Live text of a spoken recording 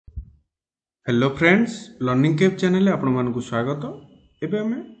Hello friends learning cap channel आपण मानकु स्वागत। एबे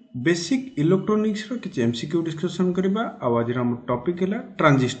हमें बेसिक इलेक्ट्रोनिक्स रो किछ एमसीक्यू डिस्कशन करबा। आज हम टॉपिक हैला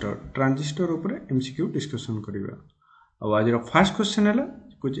ट्रांजिस्टर ऊपर एमसीक्यू डिस्कशन करबा। आज फर्स्ट क्वेश्चन हैला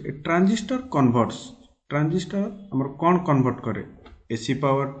कुछ ट्रांजिस्टर कन्वर्ट्स ट्रांजिस्टर हमर कोन कन्वर्ट करे AC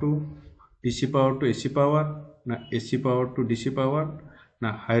power to DC power to AC power ना AC power to DC power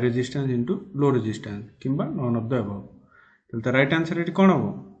ना high resistance into low resistance किंबा नॉन ऑफ द अबव। त राइट आंसर एटी कोन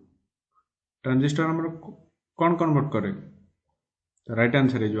हो transistor हमर कौन कन्वर्ट करे तो राइट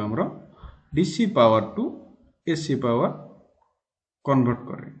आंसर है जो हमर DC power to AC power convert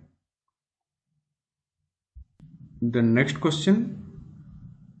करे। The next question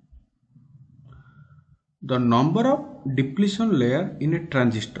the number of depletion layer in A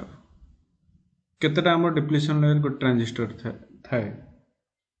transistor केतेटा हमर डिप्लीशन लेयर को ट्रांजिस्टर थाए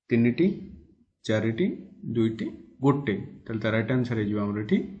तीनटी चारिटी दुईटी गोटे तल राइट आंसर है जो हमर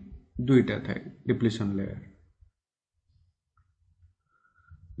एठी दुईटा थाए depletion layer.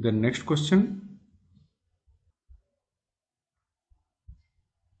 The next question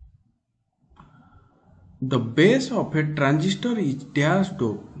the base of A transistor is dash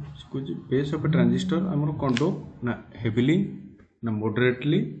dope. कुछ बेस ऑफ ए ट्रांजिस्टर हमर कोन डोप ना हेवीली ना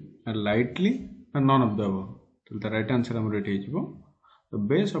मॉडरेटली ना लाइटली ना none of the above. The right answer हमर एठी हिजबो the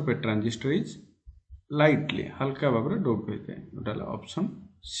base of A transistor is lightly हल्का भाबरे dope होइते ओटा option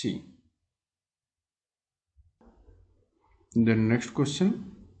C. The next question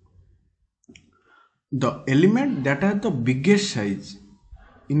the element that has the biggest size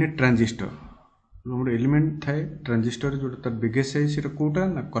in a transistor हमर element थाए transistor जो तार biggest size सेटा कोटा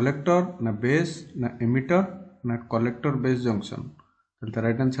ना कलेक्टर ना बेस ना एमिटर ना कलेक्टर बेस जंक्शन त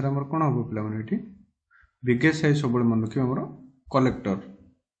राइट आंसर हमर कोन हो पिला माने एठी बिगेस्ट साइज सबले मन रखियो हमर कलेक्टर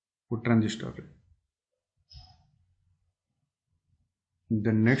वो ट्रांजिस्टर रे।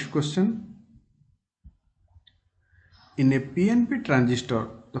 The next question in a PNP transistor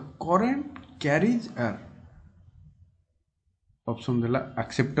the current carries a option देला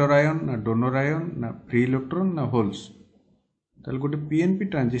एक्सेप्टर आयन ना डोनर आयन ना फ्री इलेक्ट्रॉन ना होल्स तल गोटे पीएनपी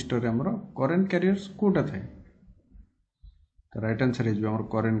ट्रांजिस्टर रे हमर करंट कैरियर्स कोटा थाए तो राइट आंसर है जो हमर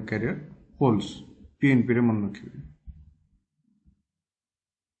करंट कैरियर होल्स पीएनपी रे मन रखिबे।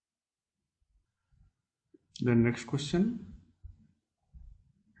 The next question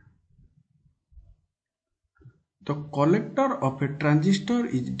the collector of a transistor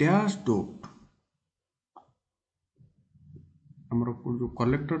is dash doped। हमरो जो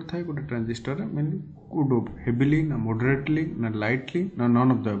कलेक्टर था गोटे ट्रांजिस्टर रे मेनली को डोप हेवीली ना मॉडरेटली ना लाइटली ना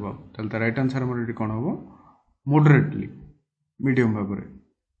नॉन ऑफ द अबव तल द राइट आंसर हमर एटी कोन होबो moderately medium भाबरे।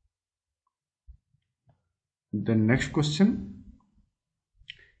 The next question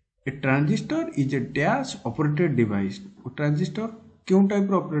A transistor is a dash operated device. O transistor क्यों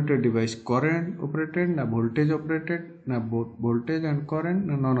type operated device current operated ना voltage operated ना voltage and current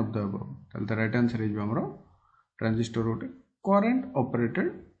ना none of the above तल the right answer is हमरो transistor Rote current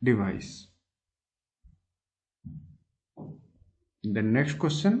operated device. The next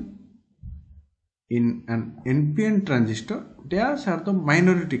question in an NPN transistor dash are the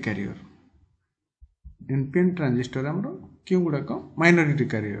minority carrier. NPN transistor हमरो क्यों गुडा को minority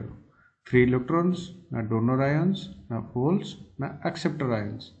carrier free electrons ना donor ions ना holes ना acceptor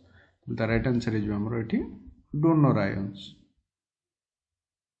ions the right answer is हमरो एठी donor ions.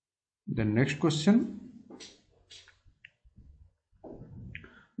 The next question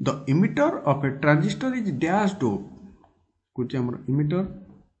the emitter of A transistor is dash dope. कुछ हमरो इमिटर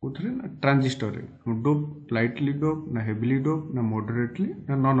उथरे ना ट्रांजिस्टर रे डोप लाइटली डोप ना हेवीली डोप ना मॉडरेटली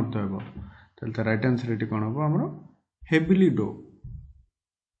ना नॉन ऑफ द अबव तल द राइट आंसर एठी कोन होबो हमरो हेवीली डोप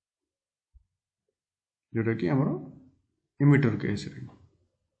जोटा कि हमरो इमिटर केस रे।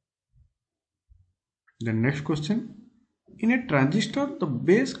 The next question in A transistor the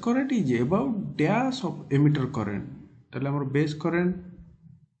base current is about dash of emitter current तले हमरो बेस करंट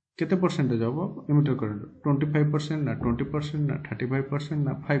केते परसेंटेज होबो एमिटर करंट 25% ना 20% ना 35%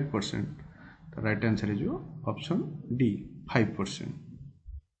 ना 5% तो right answer is option D 5%।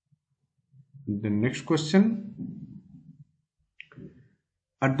 The next question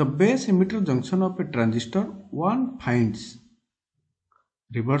at the base emitter junction of a transistor one finds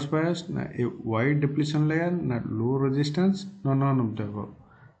reverse bias na a wide depletion layer na low resistance no none of the above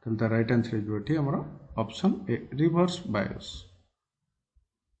then the right answer is what hamara option a reverse bias।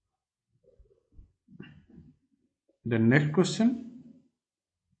 the next question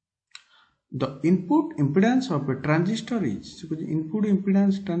the input impedance of a transistor is input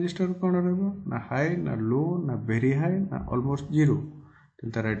impedance transistor kon rahebo na high na low na very high na almost zero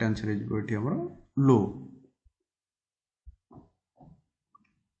the right answer is what hamara low।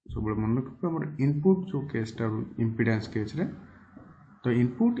 सब मन रखिए हमर input जो केसटा impedance case रे तो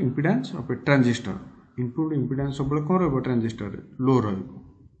input impedance of A transistor input impedance सब कौन रहिबो ट्रांजिस्टर रे लो रहिबो।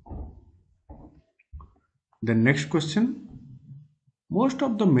 The next question, most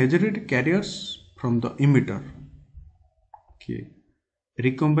of the majority carriers from the emitter okay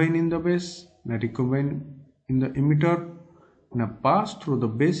recombine in the base na recombine in the emitter na pass through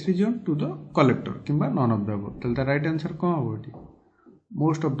the base region to the collector kimba none of the above. Then the right answer कौन होबो eighty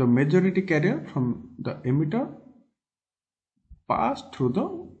most of the majority carrier from the emitter pass through the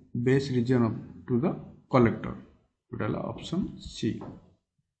base region of to the collector. It is option C.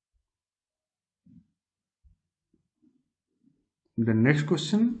 The next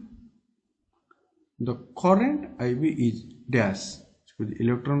question, the current IB is dash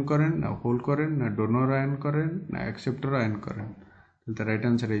electron current na hole current na donor ion current na acceptor ion current. The right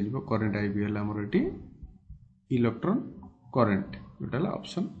answer is current IB hela amar eti electron current. It is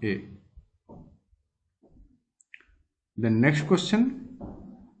option A. The next question,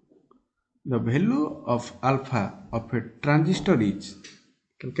 the value of alpha of a transistor is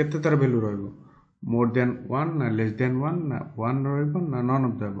केते तार value रहइबो more than 1 ना less than 1 ना 1 रहइबो ना none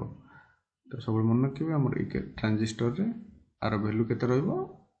of the above. तो सब मन रखिबे हमर एक ट्रांजिस्टर रे आर वैल्यू केते रहइबो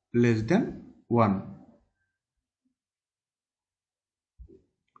less than 1.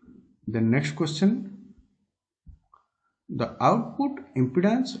 The next question, the output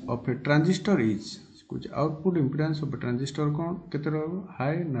impedance of a transistor is कुछ आउटपुट इंपीडेंस ऑफ ट्रांजिस्टर कौन केते रहबो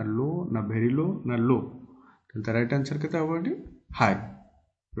हाई ना लो ना वेरी लो ना लो. तो राइट आंसर केते होबो eighty high.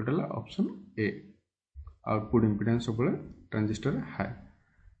 Total option A output impedance of transistor high.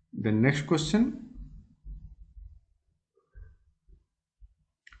 The next question,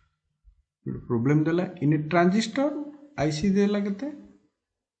 problem देला इन ए ट्रांजिस्टर आईसी देला केते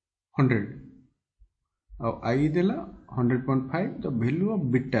 100 और आई देला 100.5. The value of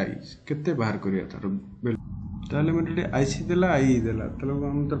beta is केते बाहर करिया तार वैल्यू ताले मेटे आईसी देला आई देला ताले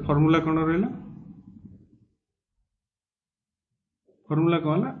हम तर फार्मूला कोन रहला formula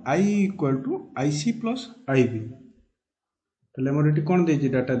Cola I equal to IC plus IB. ताले हमर एटी कोन देछि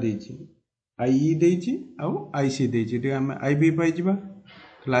डाटा देछि आई देछि आ आईसी देछि रे हम आईबी पाइ जिबा.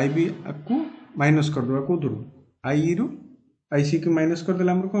 ताले आईबी को माइनस कर दबा को दरु आई रु आईसी के माइनस कर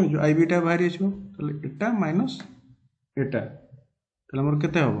देला हमर कोन जो आईबी टा बाहर आछो. ताले एटा माइनस एटा ताले हमर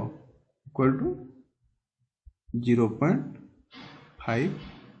केते होबो इक्वल टू 0.5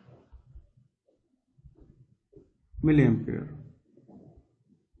 मिली एम्पियर.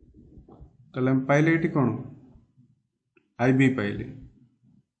 ताले हम पाइले एटी कोन आईबी पाइले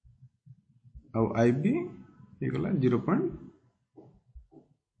आ आईबी हे गला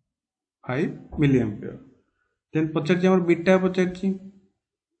 0.5 मिली एम्पियर. देन पछर हमर बीटा पछरछि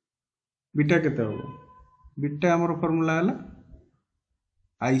बीटा केते होबो बीटा हमर फार्मूला हला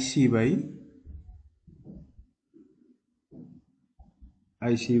आईसी बाई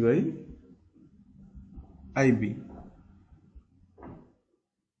आईबी.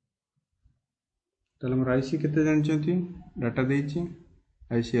 ताले हमर आईसी केते जानछथि डाटा देछि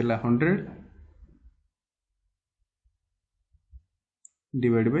आईसी हला 100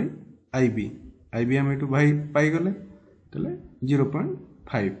 डिवाइड बाय आईबी. आईबी हम एटू भाई पाई गले ताले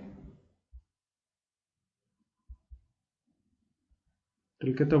 0.5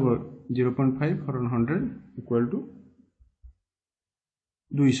 ताले केते 0.5 फॉर 100 इक्वल टू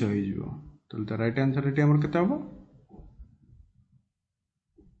 200 हो जिवो. ताले त राइट आंसर एटी हमर केते होबो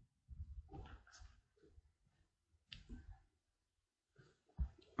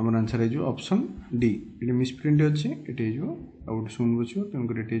हमर आंसर है ऑप्शन डी. इटे मिसप्रिंट अछि एटे जो आउट सुन बछो तन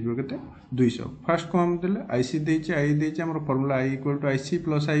करे एटे जो केते 200. फर्स्ट को हम देले आईसी देछि आई देछि हमर formula I equal to IC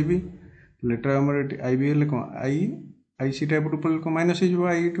plus IB. Letter हमर आईबी ले को आई आईसी टाइप ऊपर को माइनस हो जिवो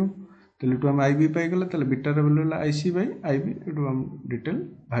आई टू तले टू हम आईबी पाई गला तले बीटा रे वैल्यू ला आईसी बाय आईबी एटू हम डिटेल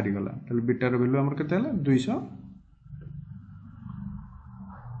भारी गला तले बीटा रे वैल्यू हमर केते हला 200.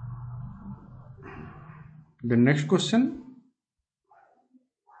 The next question,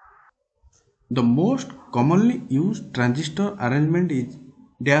 the most commonly used transistor arrangement is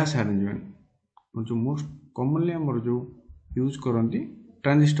dash arrangement. जो most commonly हमर जो यूज करंती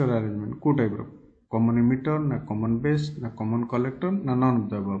ट्रांजिस्टर अरेंजमेंट को टाइप रो कॉमन एमिटर ना कॉमन बेस ना कॉमन कलेक्टर ना नॉन ऑफ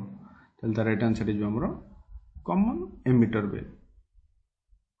द अबव. ताले द राइट आंसर इज हमर common emitter bay.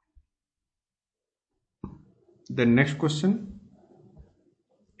 The next question,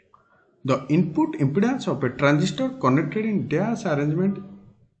 the input impedance of a transistor connected in dash arrangement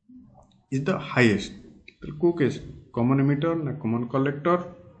is the highest. को case common emitter ना common collector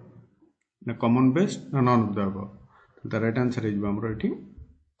ना common base ना none of the above. The right answer is हमर एठी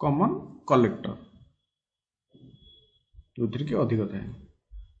common collector जोथि के अधिक थाए.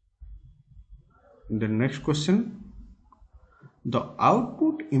 The next question, the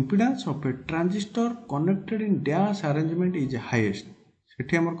output impedance of a transistor connected in dash arrangement is highest.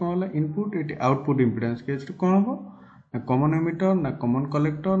 सेठी हमर कोन होला input eighty output impedance case रे कोन हो ना कॉमन एमिटर ना कॉमन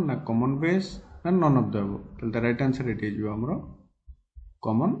कलेक्टर ना कॉमन बेस ना नन ऑफ द अबव. तो द राइट आंसर एटी जो हमरो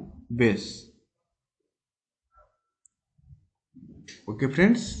कॉमन बेस. ओके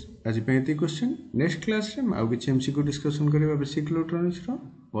फ्रेंड्स, आज पे एती क्वेश्चन. नेक्स्ट क्लास रे आ किछि एमसीक्यू डिस्कशन करबा basic electronics row.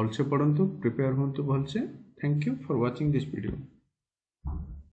 भलसे पढंतु, prepare होंतु भलसे. Thank you for watching this video.